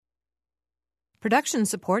Production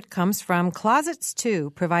support comes from Closets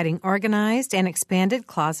 2, providing organized and expanded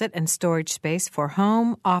closet and storage space for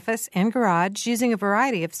home, office, and garage using a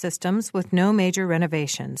variety of systems with no major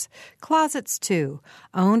renovations. Closets 2,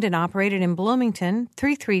 owned and operated in Bloomington,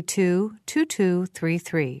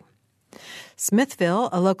 332-2233. Smithville,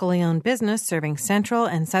 a locally owned business serving central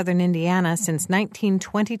and southern Indiana since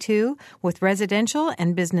 1922 with residential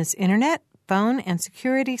and business internet, phone, and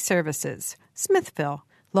security services. Smithville.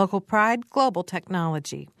 Local pride, global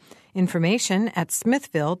technology. Information at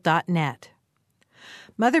smithville.net.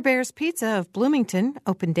 Mother Bear's Pizza of Bloomington,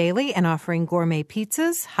 open daily and offering gourmet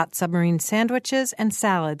pizzas, hot submarine sandwiches, and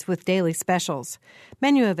salads with daily specials.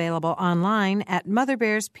 Menu available online at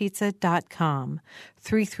motherbearspizza.com.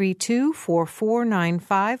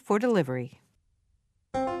 332-4495 for delivery.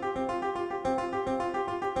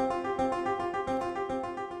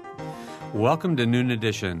 Welcome to Noon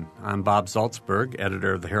Edition. I'm Bob Zaltsberg,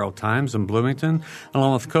 editor of the Herald Times in Bloomington,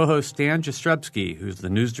 along with co-host Stan Jastrzebski, who's the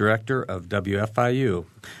news director of WFIU.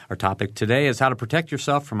 Our topic today is how to protect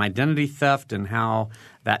yourself from identity theft and how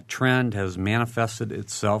that trend has manifested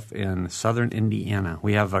itself in southern Indiana.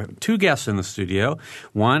 We have two guests in the studio.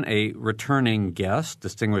 One, a returning guest,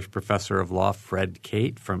 distinguished professor of law Fred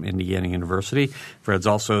Cate from Indiana University. Fred's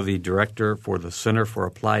also the director for the Center for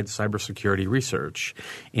Applied Cybersecurity Research.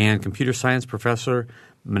 And computer science professor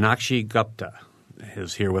Meenakshi Gupta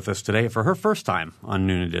is here with us today for her first time on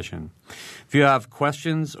Noon Edition. If you have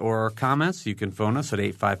questions or comments, you can phone us at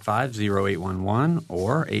 855-0811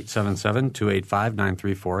 or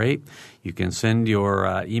 877-285-9348. You can send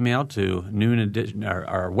your email to Noon Edition,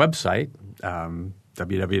 our website,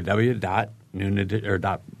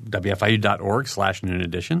 www.wfiu.org/Noon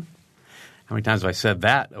Edition. How many times have I said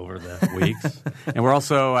that over the weeks? And we're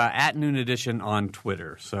also at Noon Edition on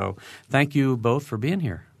Twitter. So thank you both for being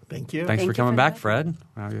here. Thank you. Thanks for coming back, Fred.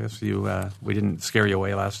 I guess we didn't scare you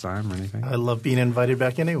away last time or anything. I love being invited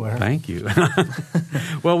back anywhere. Thank you.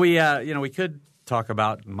 Well, we could talk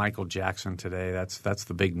about Michael Jackson today. That's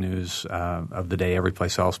the big news of the day every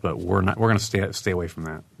place else, but we're going to stay away from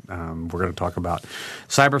that. We're going to talk about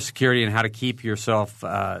cybersecurity and how to keep yourself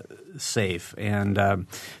safe. And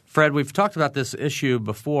Fred, we've talked about this issue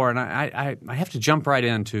before, and I have to jump right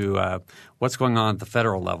into what's going on at the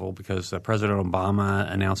federal level because President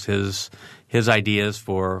Obama announced his ideas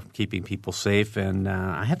for keeping people safe. And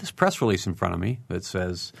I have this press release in front of me that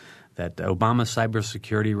says that Obama's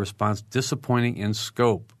cybersecurity response disappointing in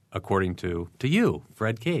scope, according to you,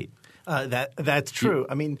 Fred Cate. That's true.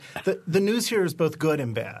 I mean, the news here is both good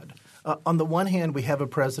and bad. On the one hand, we have a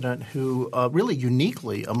president who really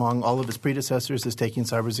uniquely among all of his predecessors is taking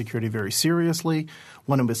cybersecurity very seriously.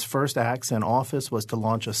 One of his first acts in office was to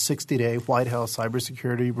launch a 60-day White House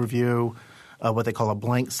cybersecurity review, what they call a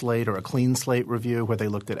blank slate or a clean slate review, where they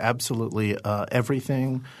looked at absolutely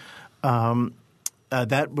everything.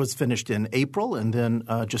 That was finished in April, and then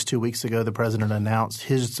just 2 weeks ago the president announced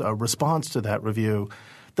his response to that review.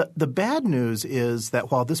 The bad news is that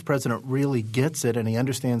while this president really gets it and he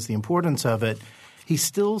understands the importance of it, he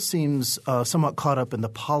still seems somewhat caught up in the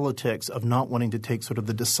politics of not wanting to take sort of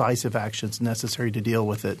the decisive actions necessary to deal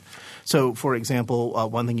with it. So, for example,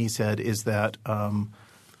 one thing he said is that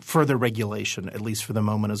further regulation, at least for the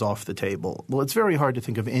moment, is off the table. Well, it's very hard to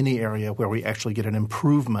think of any area where we actually get an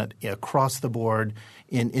improvement across the board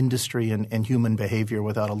in industry and human behavior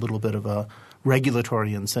without a little bit of a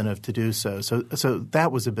regulatory incentive to do so. So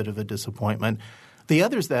that was a bit of a disappointment. The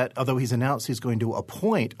other is that although he's announced he's going to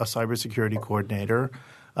appoint a cybersecurity coordinator,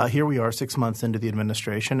 here we are 6 months into the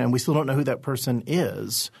administration, and we still don't know who that person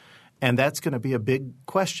is. And that's going to be a big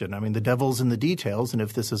question. I mean, the devil's in the details, and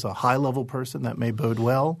if this is a high-level person, that may bode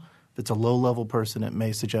well. If it's a low-level person, it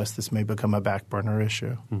may suggest this may become a back-burner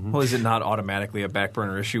issue. Mm-hmm. Well, is it not automatically a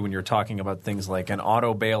back-burner issue when you're talking about things like an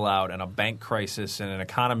auto bailout and a bank crisis and an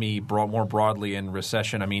economy more broadly in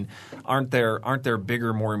recession? I mean, aren't there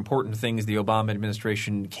bigger, more important things the Obama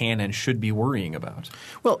administration can and should be worrying about?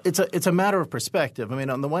 Well, it's a matter of perspective. I mean,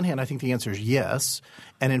 on the one hand, I think the answer is yes.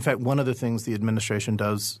 And in fact, one of the things the administration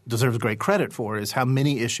deserves great credit for is how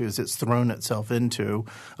many issues it's thrown itself into,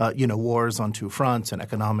 wars on two fronts and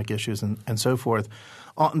economic issues and so forth.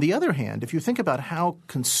 On the other hand, if you think about how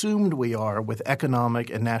consumed we are with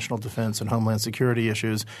economic and national defense and homeland security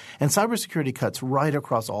issues, and cybersecurity cuts right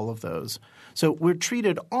across all of those. So we're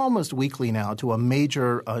treated almost weekly now to a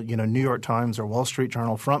major New York Times or Wall Street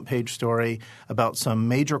Journal front page story about some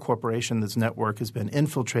major corporation that's network has been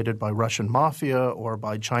infiltrated by Russian mafia or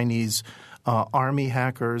by Chinese army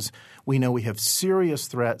hackers. We know we have serious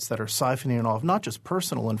threats that are siphoning off not just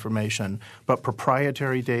personal information, but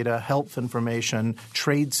proprietary data, health information,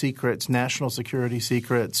 trade secrets, national security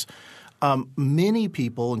secrets. Many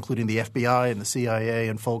people, including the FBI and the CIA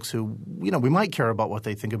and folks who, we might care about what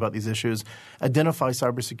they think about these issues, identify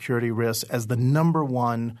cybersecurity risks as the number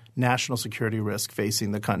one national security risk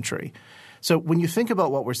facing the country. So when you think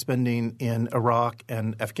about what we're spending in Iraq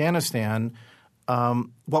and Afghanistan,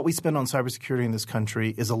 what we spend on cybersecurity in this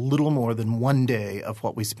country is a little more than 1 day of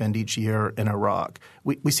what we spend each year in Iraq.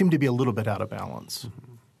 We seem to be a little bit out of balance. Mm-hmm.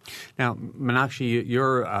 Now, Meenakshi,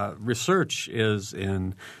 your research is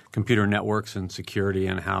in computer networks and security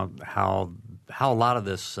and how a lot of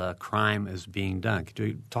this crime is being done. Could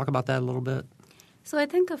you talk about that a little bit? So I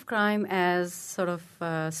think of crime as sort of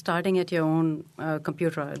starting at your own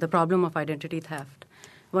computer, the problem of identity theft.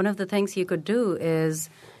 One of the things you could do is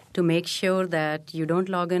to make sure that you don't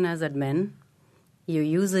log in as admin,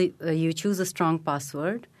 you choose a strong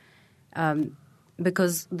password,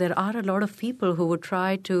 because there are a lot of people who would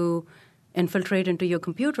try to infiltrate into your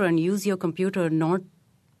computer and use your computer not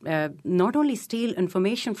only steal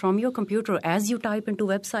information from your computer as you type into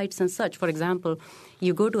websites and such. For example,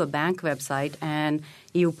 you go to a bank website and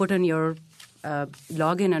you put in your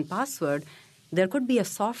login and password. There could be a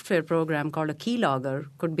software program called a keylogger,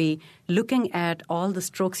 could be looking at all the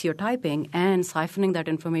strokes you're typing and siphoning that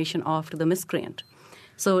information off to the miscreant.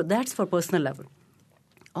 So that's for personal level.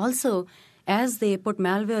 Also, as they put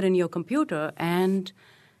malware in your computer and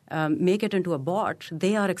make it into a bot,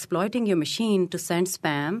 they are exploiting your machine to send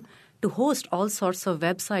spam, to host all sorts of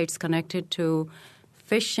websites connected to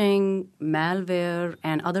phishing, malware,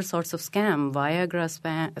 and other sorts of scam, Viagra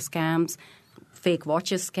scams, fake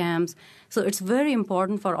watches scams. So it's very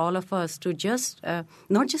important for all of us to just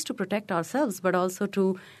not just to protect ourselves, but also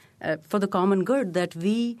to for the common good, that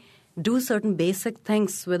we do certain basic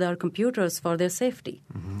things with our computers for their safety.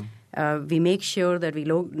 Mm-hmm. We make sure that we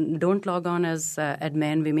don't log on as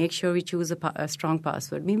admin. We make sure we choose a strong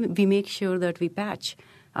password. We make sure that we patch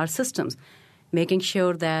our systems, making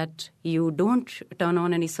sure that you don't turn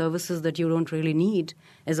on any services that you don't really need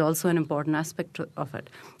is also an important aspect of it.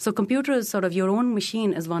 So computer is sort of your own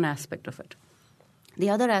machine is one aspect of it. The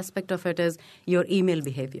other aspect of it is your email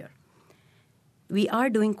behavior. We are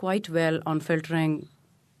doing quite well on filtering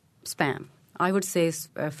spam. I would say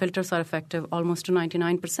filters are effective almost to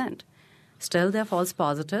 99%. Still, there are false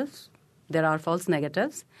positives, there are false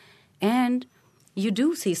negatives, and you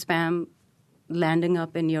do see spam landing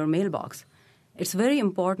up in your mailbox. It's very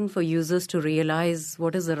important for users to realize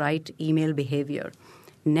what is the right email behavior.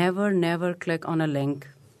 Never click on a link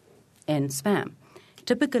in spam.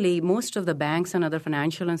 Typically, most of the banks and other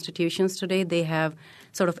financial institutions today, they have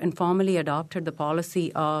sort of informally adopted the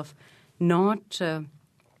policy of not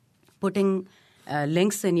putting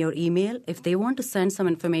links in your email. If they want to send some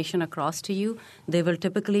information across to you, they will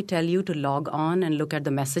typically tell you to log on and look at the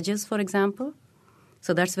messages, for example.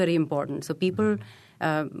 So that's very important. So people,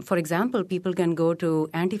 for example, people can go to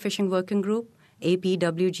Anti-Phishing Working Group,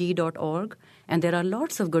 apwg.org, and there are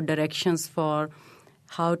lots of good directions for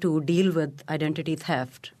how to deal with identity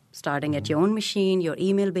theft, starting at your own machine, your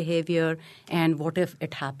email behavior, and what if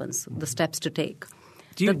it happens, the steps to take.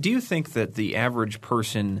 Do you think that the average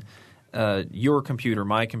person, your computer,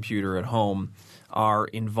 my computer at home, are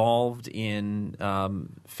involved in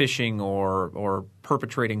phishing or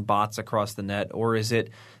perpetrating bots across the net, or is it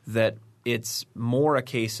that it's more a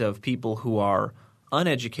case of people who are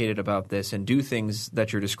uneducated about this and do things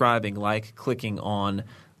that you're describing, like clicking on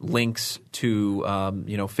links to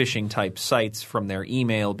phishing type sites from their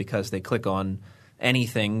email because they click on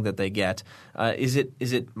anything that they get? Is it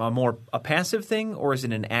a passive thing, or is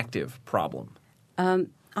it an active problem?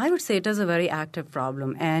 I would say it is a very active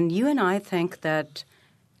problem. And you and I think that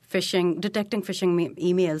detecting phishing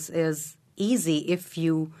emails is easy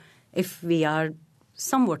if we are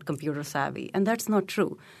somewhat computer savvy. And that's not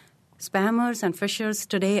true. Spammers and phishers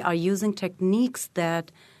today are using techniques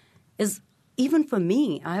that is, even for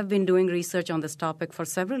me, I have been doing research on this topic for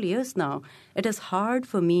several years now. It is hard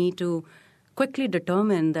for me to quickly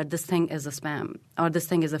determine that this thing is a spam or this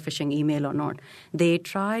thing is a phishing email or not. They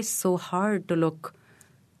try so hard to look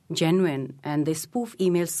genuine, and they spoof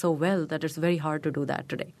emails so well that it's very hard to do that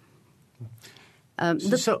today.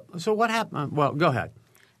 So what happened? Well, go ahead.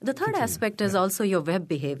 The third aspect is also your web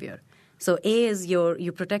behavior. So A is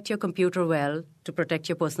you protect your computer well to protect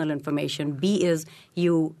your personal information. B is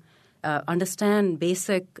you understand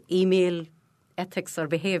basic email ethics or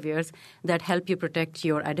behaviors that help you protect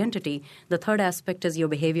your identity. The third aspect is your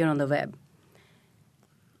behavior on the web.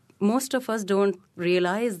 Most of us don't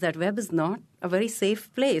realize that web is not a very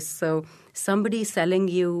safe place. So somebody selling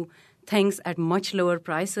you things at much lower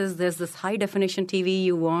prices, there's this high-definition TV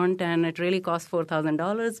you want, and it really costs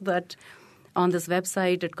 $4,000, but on this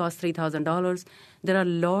website, it costs $3,000. There are a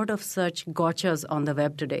lot of such gotchas on the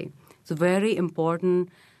web today. It's very important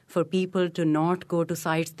for people to not go to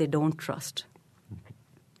sites they don't trust.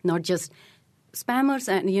 Not just spammers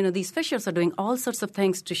and, these phishers are doing all sorts of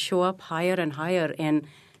things to show up higher and higher in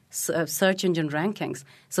search engine rankings.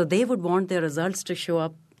 So they would want their results to show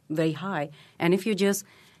up very high. And if you just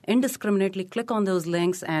indiscriminately click on those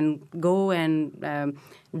links and go and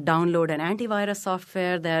download an antivirus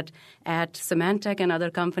software that at Symantec and other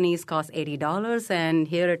companies costs $80, and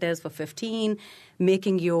here it is for $15,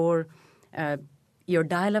 making your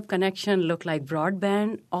dial-up connection look like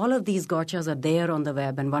broadband. All of these gotchas are there on the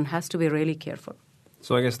web, and one has to be really careful.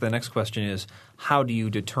 So I guess the next question is, how do you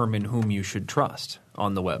determine whom you should trust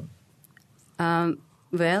on the web?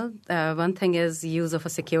 One thing is use of a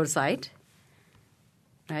secure site.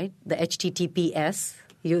 Right? The HTTPS,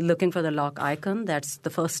 you're looking for the lock icon. That's the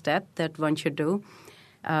first step that one should do.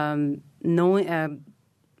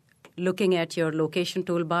 Looking at your location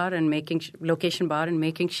toolbar and location bar and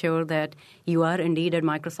making sure that you are indeed at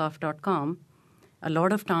Microsoft.com. A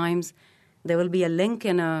lot of times there will be a link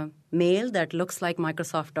in a mail that looks like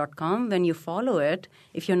Microsoft.com. When you follow it,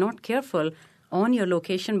 if you're not careful, on your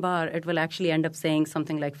location bar, it will actually end up saying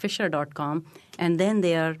something like Fisher.com, and then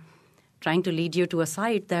they are trying to lead you to a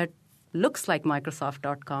site that looks like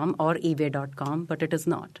Microsoft.com or eBay.com, but it is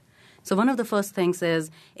not. So one of the first things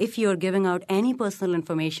is if you're giving out any personal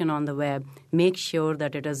information on the web, make sure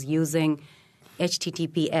that it is using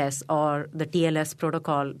HTTPS or the TLS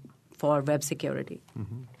protocol for web security.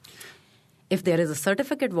 Mm-hmm. If there is a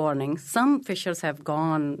certificate warning, some phishers have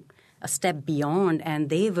gone a step beyond and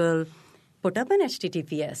they will put up an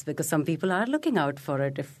HTTPS because some people are looking out for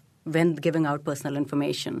it when giving out personal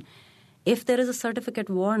information. If there is a certificate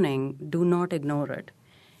warning, do not ignore it.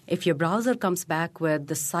 If your browser comes back with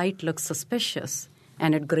the site looks suspicious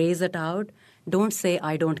and it grays it out, don't say,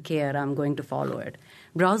 I don't care, I'm going to follow it.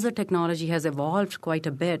 Browser technology has evolved quite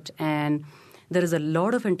a bit, and there is a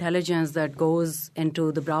lot of intelligence that goes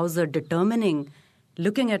into the browser determining,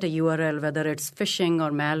 looking at a URL, whether it's phishing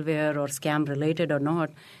or malware or scam related or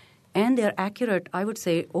not, and they're accurate, I would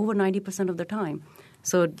say, over 90% of the time.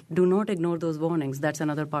 So do not ignore those warnings. That's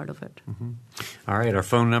another part of it. Mm-hmm. All right. Our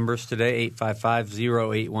phone numbers today,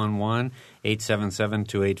 855-0811,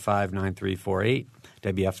 877-285-9348.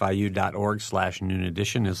 WFIU.org/Noon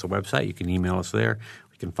Edition is the website. You can email us there.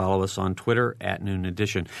 You can follow us on Twitter @Noon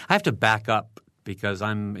Edition. I have to back up because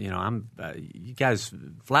you guys,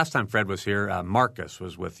 last time Fred was here, Marcus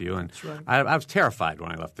was with you, and That's right. I was terrified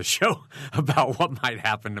when I left the show about what might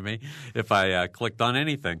happen to me if I clicked on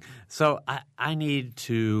anything. So I need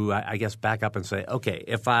to, I guess, back up and say, okay,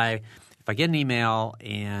 if I get an email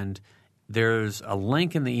and there's a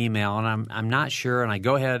link in the email and I'm not sure, and I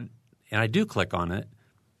go ahead and I do click on it,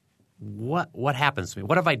 what happens to me?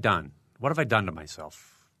 What have I done? What have I done to myself?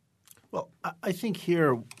 Well, I think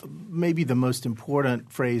here maybe the most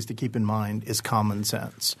important phrase to keep in mind is common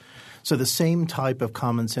sense. So the same type of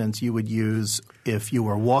common sense you would use if you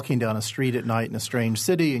were walking down a street at night in a strange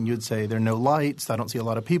city and you'd say there are no lights, I don't see a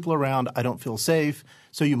lot of people around, I don't feel safe,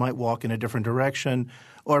 so you might walk in a different direction.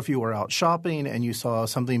 Or if you were out shopping and you saw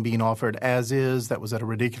something being offered as is that was at a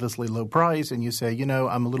ridiculously low price and you say,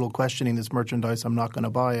 I'm a little questioning this merchandise, I'm not going to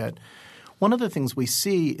buy it. One of the things we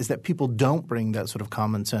see is that people don't bring that sort of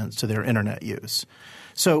common sense to their internet use.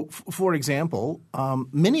 So, for example,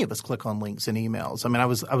 many of us click on links in emails. I mean, I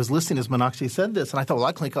was listening as Meenakshi said this, and I thought, well,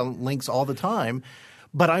 I click on links all the time,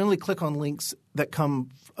 but I only click on links that come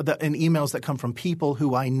in emails that come from people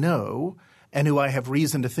who I know and who I have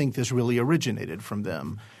reason to think this really originated from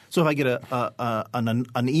them. So if I get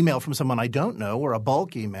an email from someone I don't know or a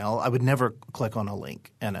bulk email, I would never click on a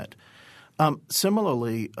link in it.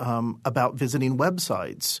 Similarly, about visiting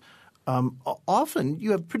websites, often you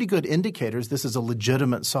have pretty good indicators this is a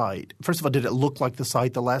legitimate site. First of all, did it look like the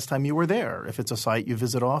site the last time you were there? If it's a site you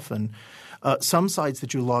visit often. Some sites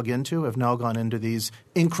that you log into have now gone into these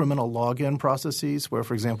incremental login processes where,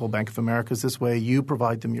 for example, Bank of America is this way. You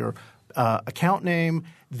provide them your account name.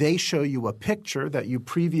 They show you a picture that you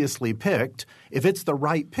previously picked. If it's the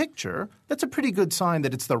right picture, that's a pretty good sign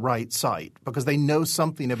that it's the right site because they know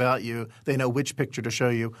something about you. They know which picture to show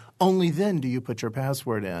you. Only then do you put your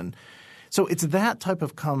password in. So it's that type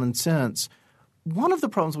of common sense. One of the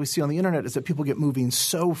problems we see on the internet is that people get moving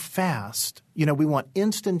so fast. We want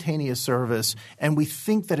instantaneous service, and we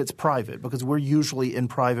think that it's private because we're usually in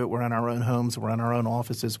private. We're in our own homes. We're in our own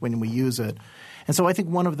offices when we use it. And so I think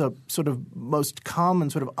one of the sort of most common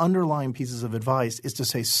sort of underlying pieces of advice is to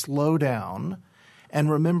say slow down And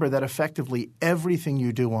remember that effectively everything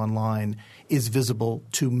you do online is visible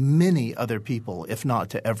to many other people, if not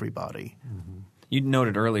to everybody. Mm-hmm. You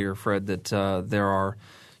noted earlier, Fred, that there are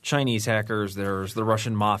Chinese hackers, there's the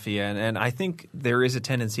Russian mafia, and I think there is a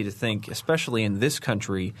tendency to think, especially in this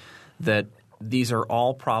country, that these are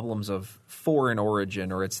all problems of foreign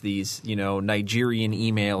origin, or it's these, Nigerian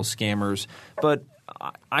email scammers. But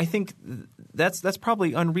I think that's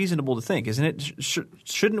probably unreasonable to think, isn't it?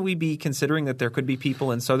 Shouldn't we be considering that there could be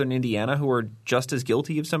people in southern Indiana who are just as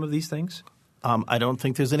guilty of some of these things? I don't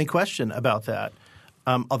think there's any question about that.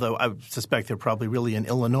 Although I suspect they're probably really in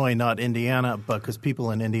Illinois, not Indiana, because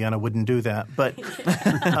people in Indiana wouldn't do that. But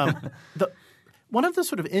one of the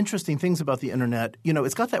sort of interesting things about the Internet,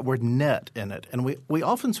 it's got that word net in it. And we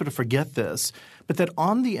often sort of forget this, but that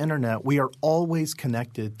on the Internet we are always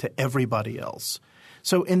connected to everybody else.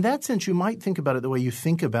 So in that sense, you might think about it the way you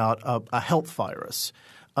think about a health virus.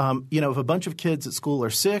 If a bunch of kids at school are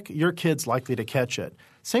sick, your kid's likely to catch it.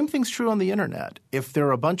 Same thing's true on the Internet. If there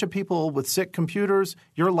are a bunch of people with sick computers,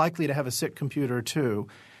 you're likely to have a sick computer too.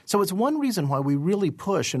 So it's one reason why we really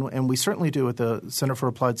push, and we certainly do at the Center for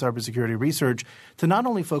Applied Cybersecurity Research, to not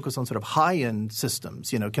only focus on sort of high-end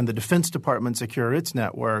systems, can the Defense Department secure its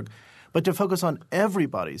network, but to focus on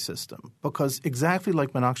everybody's system. Because exactly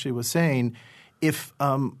like Meenakshi was saying, if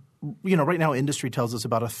right now industry tells us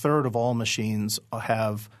about a third of all machines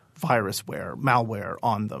have malware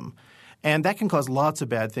on them. And that can cause lots of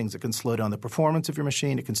bad things. It can slow down the performance of your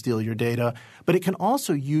machine. It can steal your data. But it can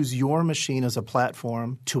also use your machine as a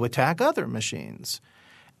platform to attack other machines.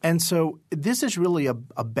 And so this is really a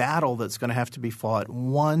battle that's going to have to be fought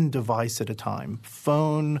one device at a time.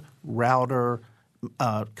 Phone, router,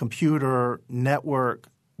 computer, network.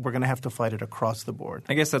 We're going to have to fight it across the board.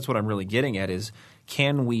 I guess that's what I'm really getting at is,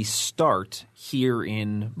 can we start here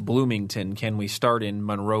in Bloomington? Can we start in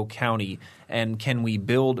Monroe County? And can we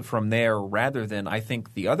build from there rather than, I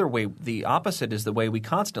think the other way, the opposite is the way we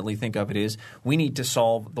constantly think of it is, we need to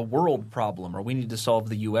solve the world problem or we need to solve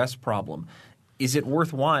the U.S. problem. Is it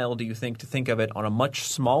worthwhile, do you think, to think of it on a much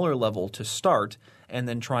smaller level to start and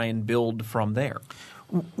then try and build from there?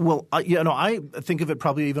 Well, I think of it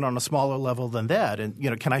probably even on a smaller level than that.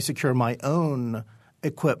 And, can I secure my own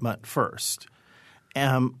equipment first?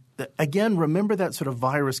 Again, remember that sort of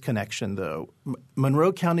virus connection, though.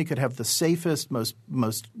 Monroe County could have the safest,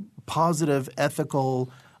 most positive,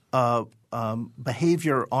 ethical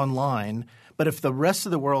behavior online. But if the rest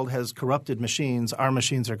of the world has corrupted machines, our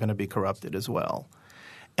machines are going to be corrupted as well.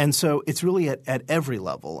 And so it's really at every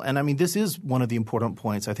level. And I mean, this is one of the important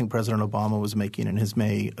points I think President Obama was making in his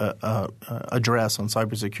May address on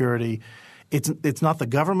cybersecurity. It's not the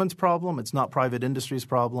government's problem. It's not private industry's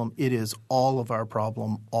problem. It is all of our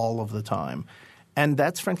problem all of the time. And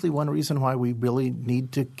that's frankly one reason why we really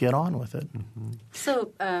need to get on with it. Mm-hmm.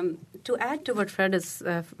 So to add to what Fred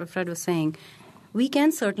was saying, we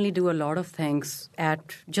can certainly do a lot of things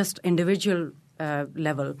at just individual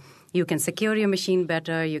level. You can secure your machine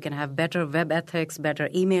better. You can have better web ethics, better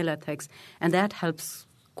email ethics, and that helps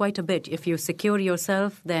quite a bit. If you secure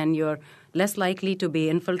yourself, then you're less likely to be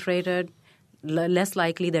infiltrated, less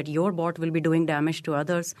likely that your bot will be doing damage to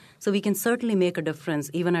others. So we can certainly make a difference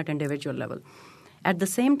even at individual level. At the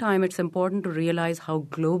same time, it's important to realize how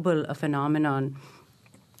global a phenomenon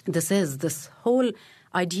this is. This whole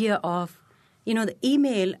idea of, the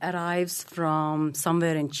email arrives from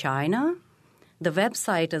somewhere in China. The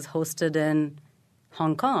website is hosted in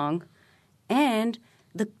Hong Kong, and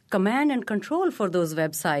the command and control for those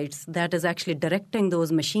websites that is actually directing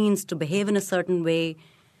those machines to behave in a certain way,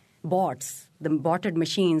 bots, the botted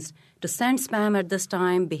machines, to send spam at this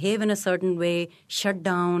time, behave in a certain way, shut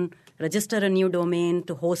down, register a new domain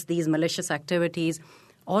to host these malicious activities.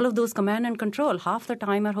 All of those command and control, half the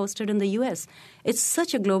time, are hosted in the U.S. It's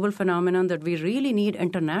such a global phenomenon that we really need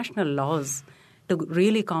international laws to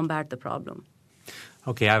really combat the problem.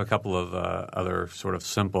 Okay, I have a couple of other sort of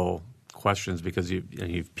simple questions because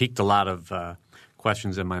you've piqued a lot of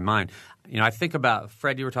questions in my mind. I think about –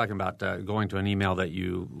 Fred, you were talking about going to an email that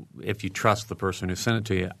if you trust the person who sent it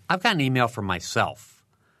to you. I've got an email from myself,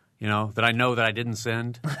 that I know that I didn't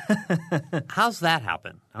send. How's that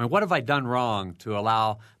happen? I mean, what have I done wrong to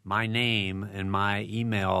allow my name and my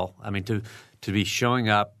email to be showing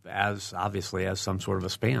up as obviously as some sort of a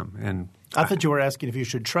spam? And I thought you were asking if you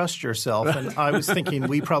should trust yourself, and I was thinking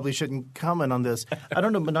we probably shouldn't comment on this. I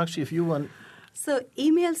don't know, Meenakshi, if you want. So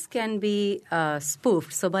emails can be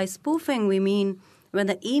spoofed. So by spoofing, we mean when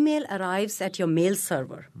the email arrives at your mail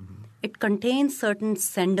server, it contains certain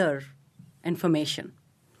sender information.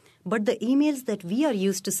 But the emails that we are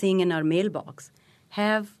used to seeing in our mailbox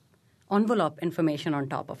have envelope information on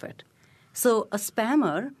top of it. So a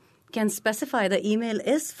spammer can specify the email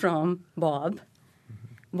is from Bob,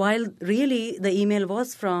 while really the email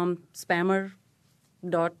was from spammer.com.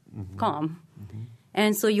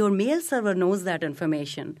 And so your mail server knows that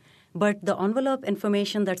information. But the envelope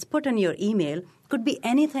information that's put in your email could be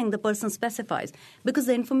anything the person specifies, because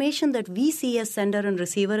the information that we see as sender and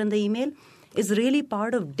receiver in the email is really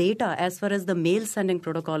part of data as far as the mail sending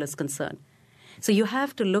protocol is concerned. So you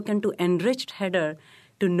have to look into enriched header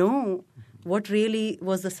to know what really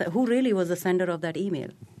was who really was the sender of that email.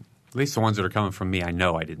 At least the ones that are coming from me, I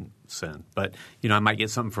know I didn't send. But, I might get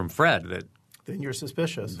something from Fred that – then you're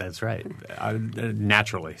suspicious. That's right.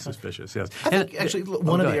 Naturally suspicious, yes. I think actually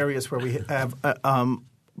one of the areas where we have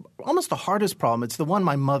almost the hardest problem, it's the one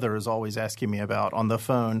my mother is always asking me about on the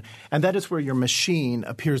phone, and that is where your machine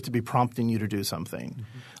appears to be prompting you to do something.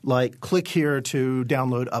 Like click here to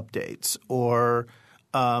download updates, or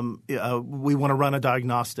we want to run a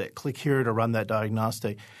diagnostic. Click here to run that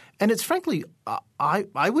diagnostic. And it's frankly,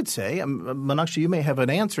 I would say, Meenakshi, you may have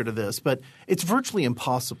an answer to this, but it's virtually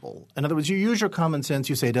impossible. In other words, you use your common sense.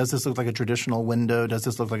 You say, does this look like a traditional window? Does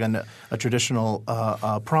this look like a traditional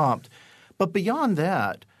prompt? But beyond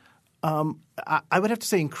that, I would have to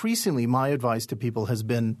say increasingly my advice to people has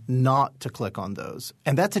been not to click on those.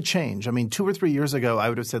 And that's a change. I mean, 2 or 3 years ago, I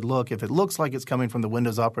would have said, look, if it looks like it's coming from the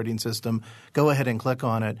Windows operating system, go ahead and click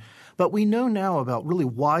on it. But we know now about really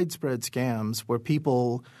widespread scams where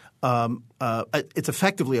people it's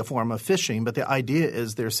effectively a form of phishing, but the idea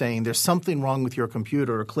is they're saying there's something wrong with your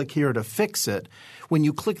computer, or click here to fix it. When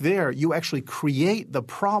you click there, you actually create the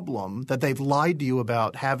problem that they've lied to you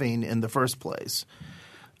about having in the first place.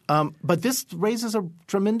 But this raises a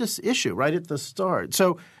tremendous issue right at the start.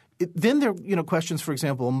 So then there are questions. For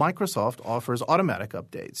example, Microsoft offers automatic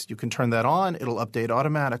updates. You can turn that on. It'll update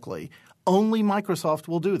automatically. Only Microsoft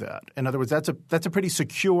will do that. In other words, that's a pretty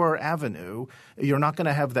secure avenue. You're not going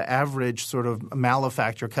to have the average sort of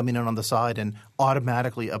malefactor coming in on the side and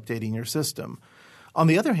automatically updating your system. On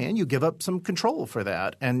the other hand, you give up some control for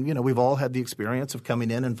that. And, we've all had the experience of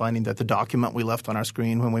coming in and finding that the document we left on our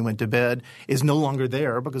screen when we went to bed is no longer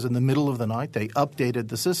there because in the middle of the night they updated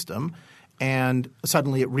the system and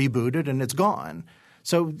suddenly it rebooted and it's gone.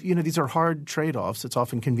 So, these are hard trade-offs. It's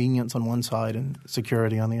often convenience on one side and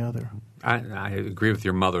security on the other. I agree with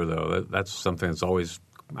your mother, though. That's something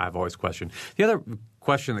I've always questioned. The other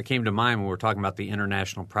question that came to mind when we're talking about the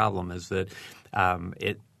international problem is that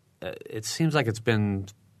it seems like it's been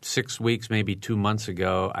 6 weeks, maybe 2 months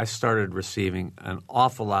ago, I started receiving an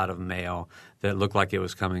awful lot of mail that looked like it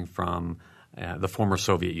was coming from the former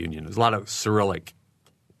Soviet Union. There's a lot of Cyrillic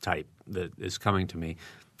type that is coming to me.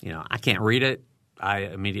 I can't read it. I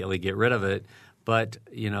immediately get rid of it. But,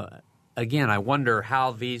 again, I wonder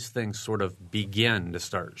how these things sort of begin to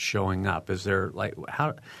start showing up. Is there like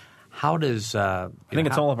how does I think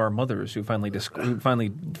it's all of our mothers who finally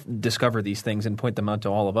discover these things and point them out to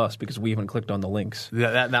all of us because we haven't clicked on the links.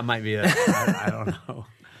 That might be it. I don't know.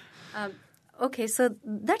 Okay, so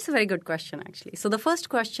that's a very good question, actually. So the first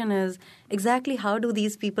question is exactly how do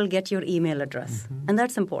these people get your email address? Mm-hmm. And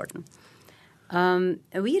that's important.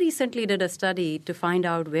 We recently did a study to find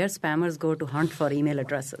out where spammers go to hunt for email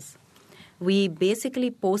addresses. We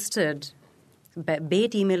basically posted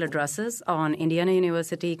bait email addresses on Indiana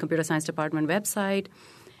University Computer Science Department website,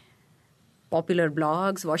 popular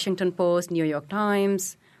blogs, Washington Post, New York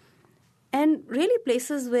Times, and really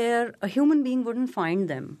places where a human being wouldn't find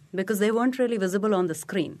them because they weren't really visible on the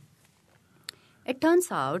screen. It turns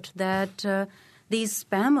out that these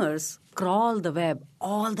spammers crawl the web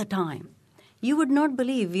all the time. You would not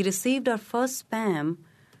believe we received our first spam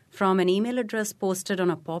from an email address posted on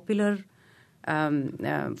a popular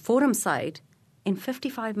forum site in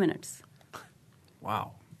 55 minutes.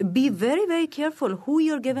 Wow. Be very, very careful who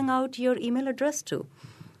you're giving out your email address to.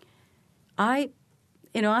 I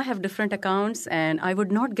have different accounts, and I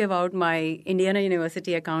would not give out my Indiana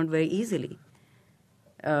University account very easily.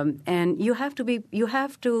 And you have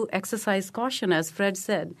to exercise caution, as Fred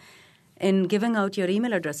said, in giving out your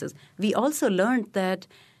email addresses. We also learned that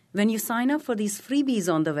when you sign up for these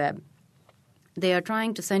freebies on the web, they are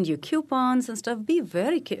trying to send you coupons and stuff. Be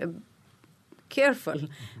very careful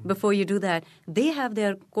before you do that. They have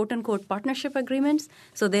their quote-unquote partnership agreements,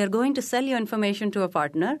 so they are going to sell your information to a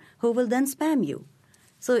partner who will then spam you.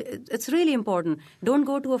 So it's really important. Don't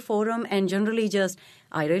go to a forum and generally just,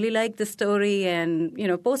 I really like this story and,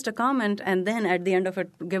 post a comment and then at the end of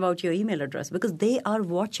it give out your email address because they are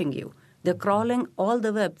watching you. They're crawling all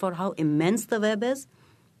the web. For how immense the web is,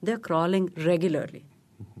 they're crawling regularly,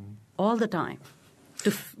 all the time.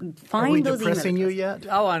 to find Are we those depressing email you yet?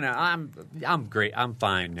 Oh, I know. I'm great. I'm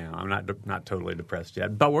fine now. I'm not totally depressed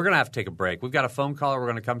yet. But we're going to have to take a break. We've got a phone caller we're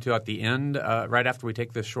going to come to at the end, right after we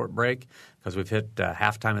take this short break, because we've hit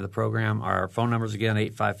halftime of the program. Our phone numbers again,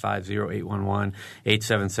 855-0811,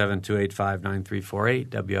 877-285-9348,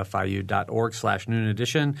 WFIU.org/Noon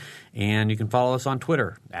Edition. And you can follow us on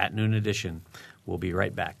Twitter at Noon Edition. We'll be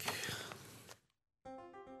right back.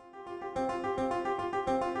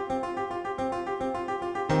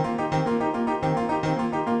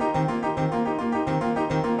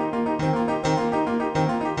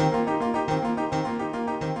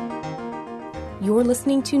 You're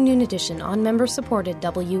listening to Noon Edition on member-supported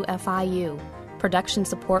WFIU. Production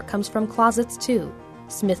support comes from Closets 2,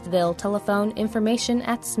 Smithville telephone information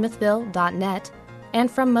at smithville.net, and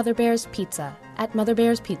from Mother Bear's Pizza at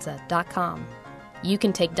motherbearspizza.com. You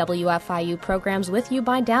can take WFIU programs with you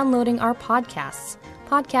by downloading our podcasts.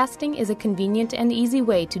 Podcasting is a convenient and easy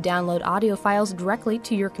way to download audio files directly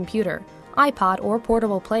to your computer, iPod, or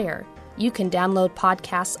portable player. You can download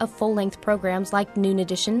podcasts of full-length programs like Noon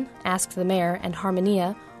Edition, Ask the Mayor, and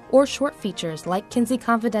Harmonia, or short features like Kinsey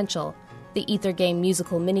Confidential, the Ether Game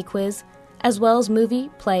musical mini-quiz, as well as movie,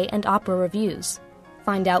 play, and opera reviews.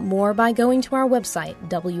 Find out more by going to our website,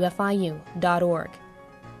 wfiu.org.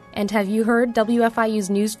 And have you heard WFIU's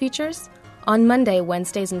news features? On Monday,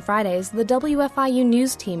 Wednesdays, and Fridays, the WFIU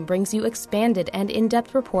News Team brings you expanded and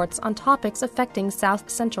in-depth reports on topics affecting South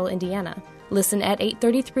Central Indiana. Listen at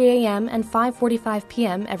 8:33 a.m. and 5:45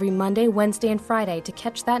 p.m. every Monday, Wednesday, and Friday to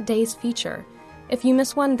catch that day's feature. If you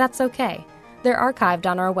miss one, that's okay. They're archived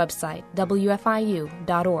on our website,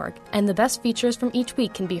 wfiu.org, and the best features from each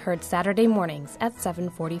week can be heard Saturday mornings at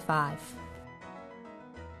 7:45.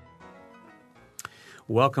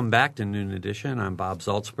 Welcome back to Noon Edition. I'm Bob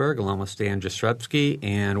Zaltsberg along with Stan Jastrzebski,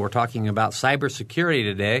 and we're talking about cybersecurity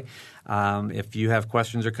today. If you have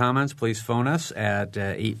questions or comments, please phone us at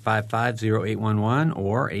 855-0811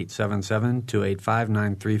 or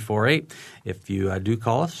 877-285-9348. If you do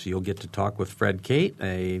call us, you'll get to talk with Fred Kate,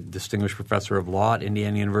 a distinguished professor of law at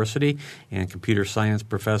Indiana University, and computer science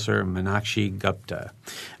professor Meenakshi Gupta.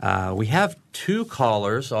 We have two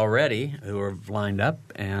callers already who are lined up,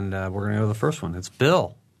 and we're going to go to the first one. It's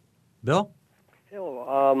Bill. Bill?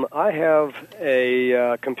 Hello. I have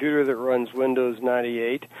a computer that runs Windows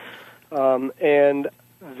 98. And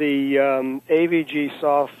the AVG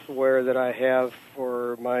software that I have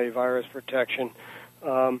for my virus protection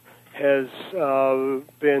has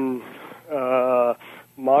been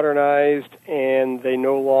modernized, and they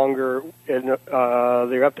no longer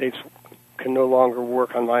the updates can no longer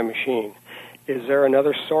work on my machine. Is there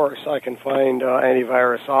another source I can find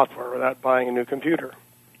antivirus software without buying a new computer?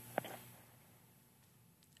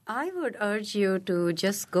 I would urge you to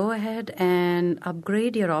just go ahead and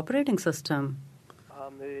upgrade your operating system.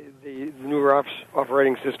 The newer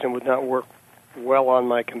operating system would not work well on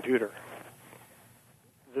my computer.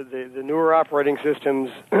 The newer operating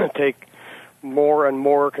systems take more and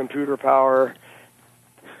more computer power,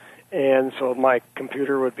 and so my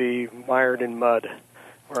computer would be mired in mud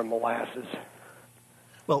or molasses.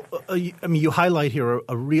 Well, you highlight here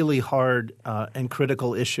a really hard and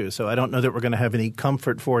critical issue, so I don't know that we're going to have any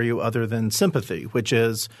comfort for you other than sympathy, which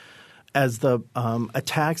is as the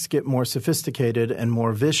attacks get more sophisticated and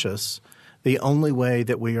more vicious, the only way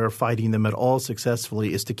that we are fighting them at all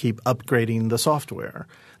successfully is to keep upgrading the software.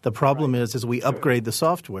 The problem is as we upgrade the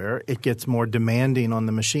software, it gets more demanding on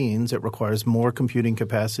the machines. It requires more computing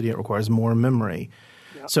capacity. It requires more memory.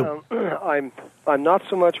 So I'm not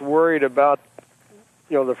so much worried about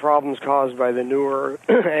the problems caused by the newer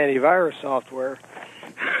antivirus software.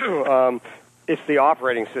 It's the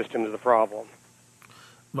operating system is the problem.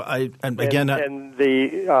 And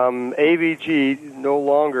the AVG no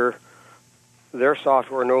longer, their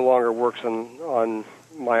software no longer works on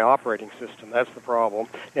my operating system. That's the problem.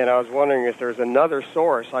 And I was wondering if there's another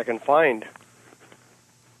source I can find,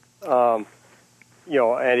 antivirus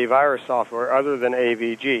software other than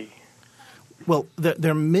AVG. Well,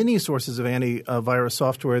 there are many sources of antivirus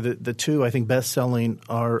software. The two, I think, best-selling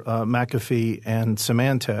are McAfee and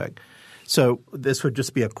Symantec. So this would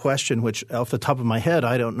just be a question which, off the top of my head,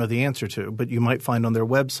 I don't know the answer to, but you might find on their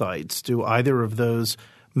websites. Do either of those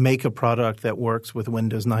make a product that works with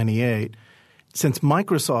Windows 98? Since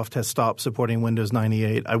Microsoft has stopped supporting Windows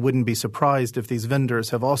 98, I wouldn't be surprised if these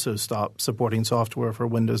vendors have also stopped supporting software for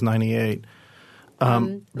Windows 98.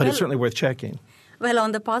 But it's certainly worth checking. Well,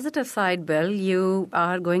 on the positive side, Bill, you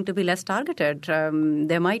are going to be less targeted.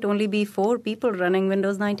 There might only be 4 people running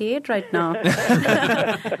Windows 98 right now.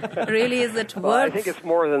 Really, is it worth? Well, I think it's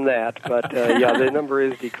more than that, but yeah, the number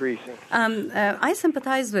is decreasing. I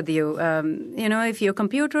sympathize with you. If your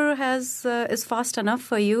computer is fast enough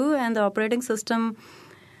for you and the operating system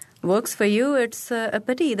works for you, it's a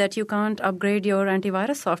pity that you can't upgrade your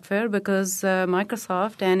antivirus software because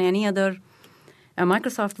Microsoft and any other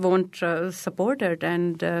Microsoft won't support it,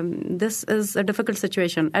 and this is a difficult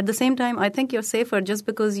situation. At the same time, I think you're safer just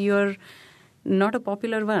because you're not a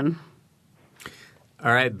popular one.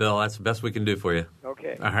 All right, Bill, that's the best we can do for you.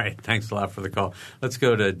 Okay. All right, thanks a lot for the call. Let's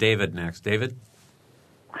go to David next. David?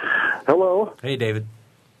 Hello. Hey, David.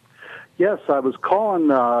 Yes, I was calling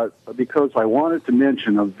because I wanted to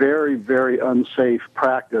mention a very, very unsafe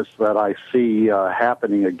practice that I see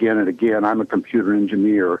happening again and again. I'm a computer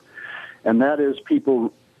engineer, and that is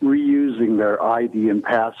people reusing their ID and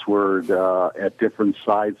password at different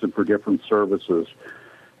sites and for different services.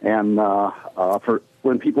 And for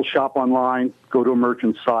when people shop online, go to a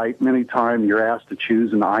merchant site, many times you're asked to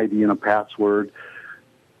choose an ID and a password.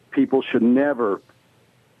 People should never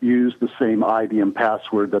use the same ID and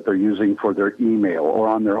password that they're using for their email or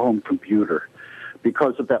on their home computer.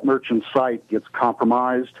 Because if that merchant site gets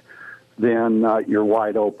compromised, then you're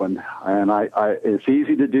wide open. And it's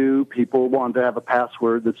easy to do. People want to have a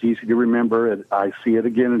password that's easy to remember. I see it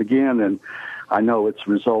again and again, and I know it's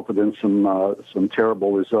resulted in some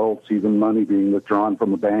terrible results, even money being withdrawn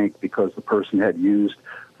from a bank because the person had used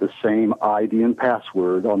the same ID and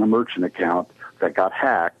password on a merchant account that got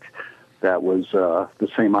hacked. That was the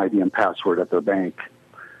same ID and password at their bank.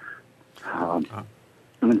 And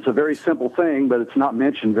it's a very simple thing, but it's not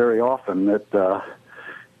mentioned very often that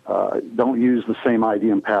don't use the same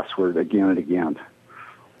ID and password again and again.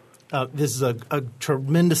 This is a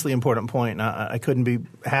tremendously important point. I couldn't be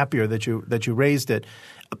happier that you raised it.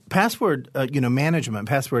 Password management,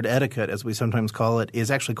 password etiquette, as we sometimes call it, is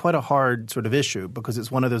actually quite a hard sort of issue because it's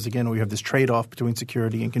one of those, again, where you have this trade-off between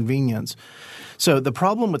security and convenience. So the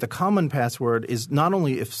problem with a common password is not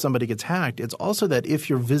only if somebody gets hacked, it's also that if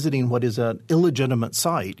you're visiting what is an illegitimate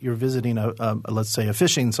site, you're visiting let's say a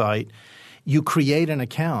phishing site, you create an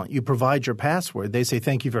account, you provide your password, they say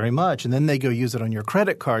thank you very much, and then they go use it on your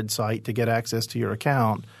credit card site to get access to your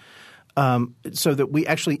account. So that we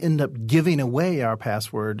actually end up giving away our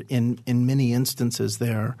password in many instances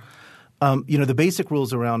there. The basic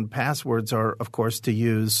rules around passwords are, of course, to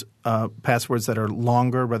use passwords that are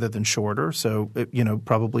longer rather than shorter. So,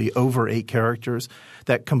 probably over 8 characters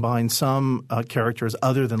that combine some characters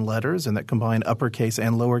other than letters and that combine uppercase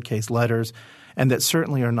and lowercase letters. And that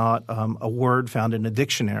certainly are not a word found in a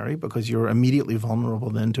dictionary because you're immediately vulnerable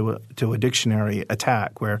then to a dictionary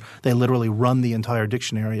attack where they literally run the entire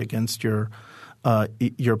dictionary against your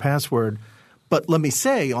password. But let me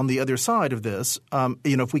say on the other side of this,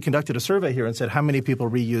 if we conducted a survey here and said how many people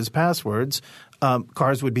reuse passwords,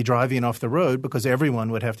 cars would be driving off the road because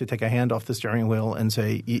everyone would have to take a hand off the steering wheel and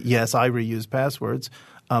say, yes, I reuse passwords.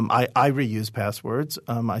 I reuse passwords.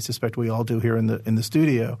 I suspect we all do here in the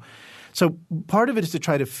studio. So part of it is to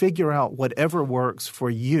try to figure out whatever works for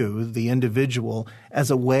you, the individual,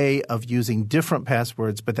 as a way of using different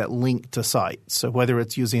passwords but that link to sites. So whether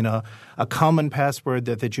it's using a common password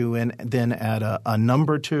that you then add a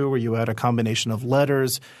number to or you add a combination of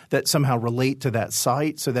letters that somehow relate to that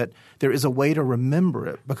site so that there is a way to remember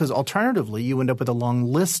it. Because alternatively you end up with a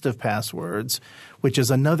long list of passwords, which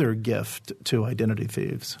is another gift to identity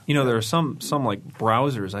thieves. There are some like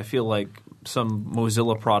browsers, I feel like some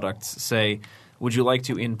Mozilla products say, would you like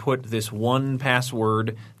to input this one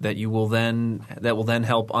password that will then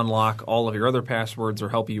help unlock all of your other passwords or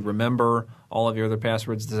help you remember all of your other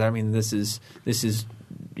passwords? Does that mean this is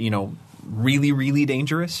really, really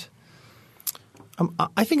dangerous?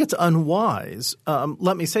 I think it's unwise.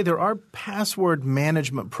 Let me say there are password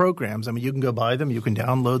management programs. I mean, you can go buy them, you can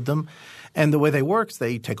download them. And the way they work is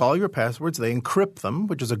they take all your passwords, they encrypt them,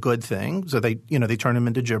 which is a good thing. So they turn them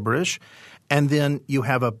into gibberish. And then you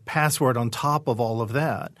have a password on top of all of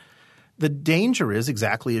that. The danger is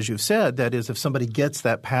exactly as you've said. That is, if somebody gets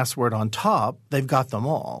that password on top, they've got them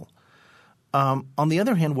all. On the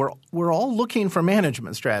other hand, we're all looking for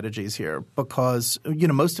management strategies here because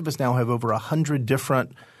most of us now have over 100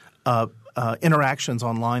 different interactions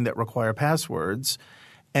online that require passwords.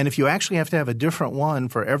 And if you actually have to have a different one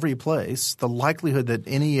for every place, the likelihood that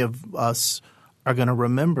any of us are going to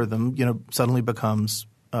remember them, suddenly becomes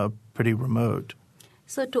pretty remote.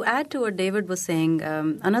 So to add to what David was saying,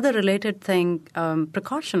 another related thing,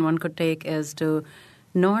 precaution one could take is to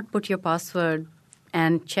not put your password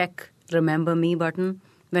and check Remember Me button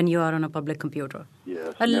when you are on a public computer.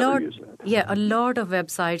 Yes, A never lot, use that. yeah, a lot of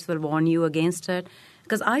websites will warn you against it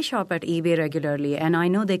because I shop at eBay regularly and I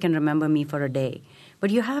know they can remember me for a day.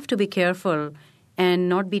 But you have to be careful and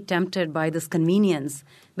not be tempted by this convenience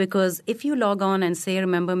because if you log on and say,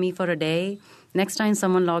 remember me for a day, next time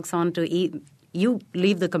someone logs on to you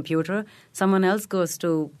leave the computer, someone else goes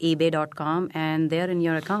to ebay.com and they're in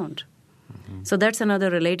your account. Mm-hmm. So that's another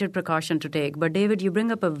related precaution to take. But David, you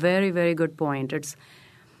bring up a very, very good point.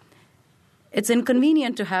 It's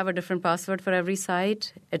inconvenient to have a different password for every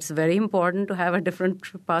site. It's very important to have a different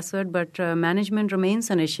password, but management remains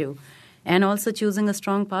an issue. And also choosing a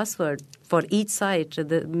strong password for each site.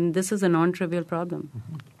 This is a non-trivial problem.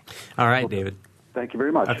 Mm-hmm. All right, David. Thank you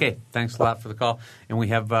very much. Okay, thanks a lot for the call. And we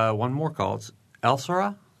have one more call. It's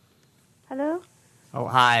Elsora? Hello? Oh,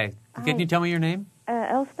 hi. Can you tell me your name?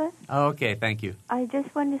 Elspeth. Oh, okay, thank you. I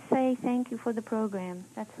just want to say thank you for the program.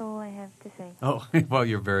 That's all I have to say. Oh, well,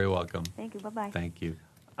 you're very welcome. Thank you. Bye-bye. Thank you.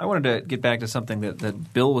 I wanted to get back to something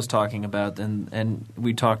that Bill was talking about, and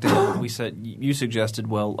we talked to him. We said you suggested,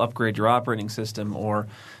 well, upgrade your operating system, or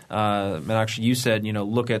actually you said,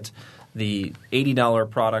 look at the $80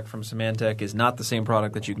 product from Symantec is not the same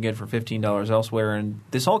product that you can get for $15 elsewhere, and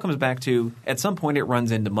this all comes back to at some point it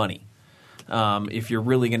runs into money. If you're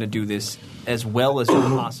really going to do this as well as you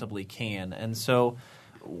possibly can. And so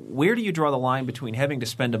where do you draw the line between having to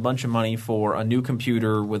spend a bunch of money for a new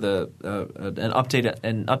computer with an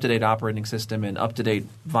up-to-date operating system and up-to-date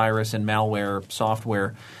virus and malware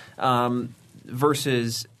software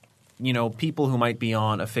versus people who might be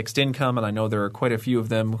on a fixed income, and I know there are quite a few of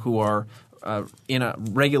them who are in a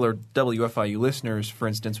regular WFIU listeners, for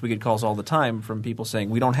instance, we get calls all the time from people saying,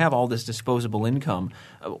 we don't have all this disposable income.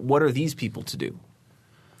 What are these people to do?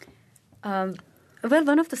 Well,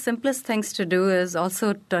 one of the simplest things to do is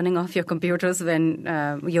also turning off your computers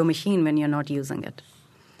your machine when you're not using it.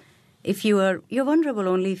 You're vulnerable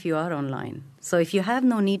only if you are online. So if you have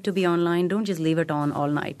no need to be online, don't just leave it on all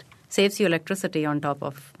night. Saves you electricity on top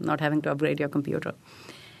of not having to upgrade your computer.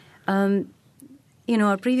 Our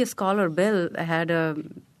previous caller, Bill, had it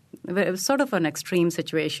was sort of an extreme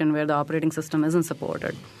situation where the operating system isn't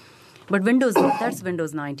supported. But that's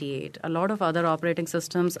Windows 98. A lot of other operating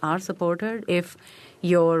systems are supported if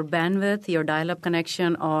your bandwidth, your dial-up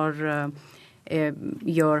connection, or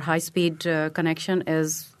your high-speed connection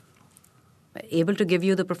is able to give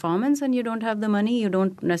you the performance and you don't have the money, you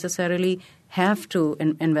don't necessarily have to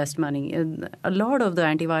invest money. A lot of the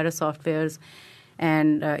antivirus softwares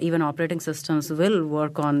and even operating systems will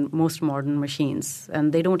work on most modern machines,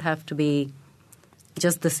 and they don't have to be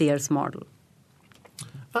just the Sears model.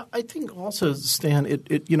 I think also, Stan,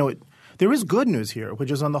 there is good news here,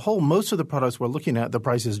 which is on the whole, most of the products we're looking at, the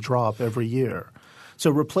prices drop every year.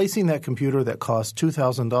 So replacing that computer that cost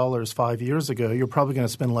 $2,000 5 years ago, you're probably going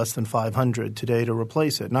to spend less than $500 today to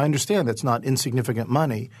replace it. And I understand that's not insignificant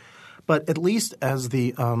money, but at least as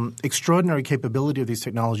the extraordinary capability of these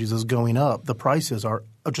technologies is going up, the prices are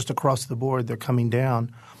just across the board. They're coming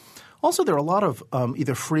down. Also, there are a lot of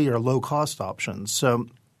either free or low-cost options. So,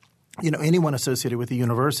 anyone associated with the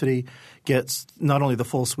university gets not only the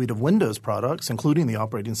full suite of Windows products, including the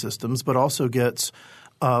operating systems, but also gets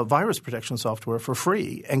virus protection software for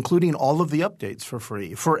free, including all of the updates for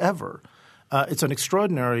free forever. It's an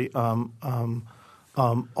extraordinary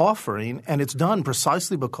offering, and it's done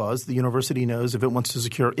precisely because the university knows if it wants to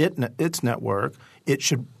secure its network, it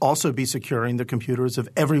should also be securing the computers of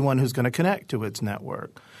everyone who's going to connect to its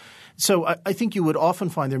network. So I think you would often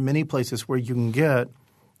find there are many places where you can get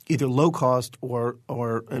either low-cost or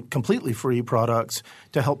completely free products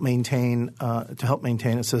to help maintain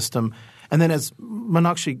a system. And then, as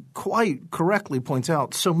Meenakshi quite correctly points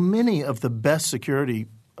out, so many of the best security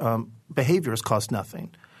behaviors cost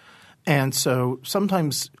nothing. And so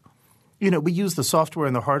sometimes, we use the software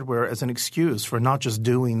and the hardware as an excuse for not just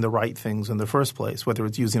doing the right things in the first place, whether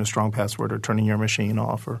it's using a strong password or turning your machine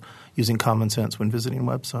off or using common sense when visiting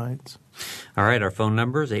websites. All right. Our phone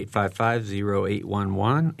number is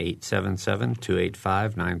 855-0811,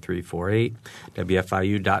 877-285-9348.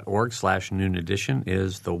 WFIU.org/Noon Edition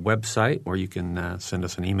is the website where you can send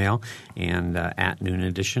us an email, and at Noon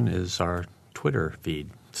Edition is our Twitter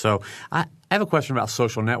feed. So I have a question about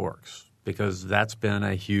social networks because that's been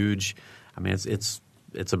a huge – I mean it's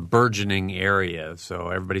a burgeoning area. So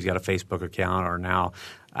everybody's got a Facebook account, or now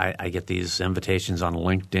I get these invitations on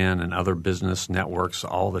LinkedIn and other business networks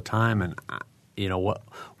all the time. And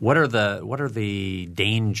what are the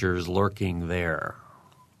dangers lurking there?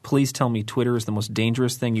 Please tell me Twitter is the most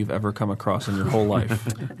dangerous thing you've ever come across in your whole life.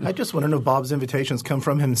 I just want to know if Bob's invitations come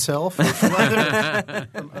from himself or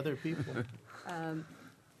from other people.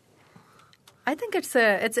 I think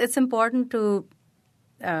it's important to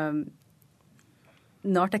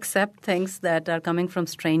not accept things that are coming from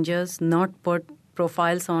strangers, not put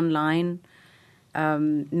profiles online.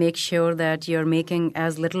 Make sure that you're making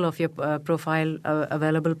as little of your profile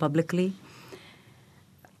available publicly.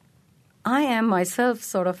 I am myself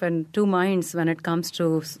sort of in two minds when it comes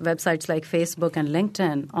to websites like Facebook and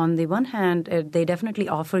LinkedIn. On the one hand, they definitely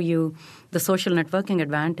offer you the social networking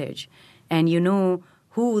advantage, and you know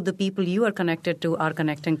who the people you are connected to are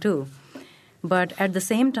connecting to. But at the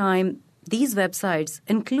same time, these websites,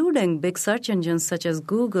 including big search engines such as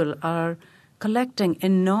Google, are collecting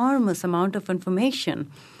enormous amount of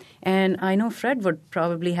information. And I know Fred would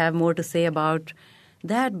probably have more to say about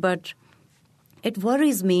that, but it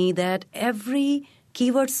worries me that every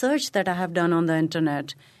keyword search that I have done on the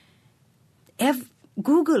internet,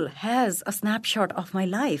 Google has a snapshot of my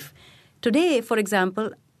life. Today, for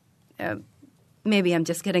example, maybe I'm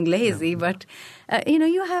just getting lazy, but,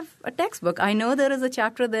 you have a textbook. I know there is a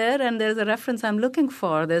chapter there and there's a reference I'm looking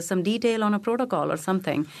for. There's some detail on a protocol or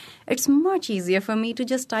something. It's much easier for me to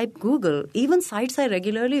just type Google. Even sites I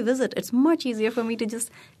regularly visit, it's much easier for me to just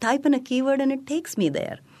type in a keyword and it takes me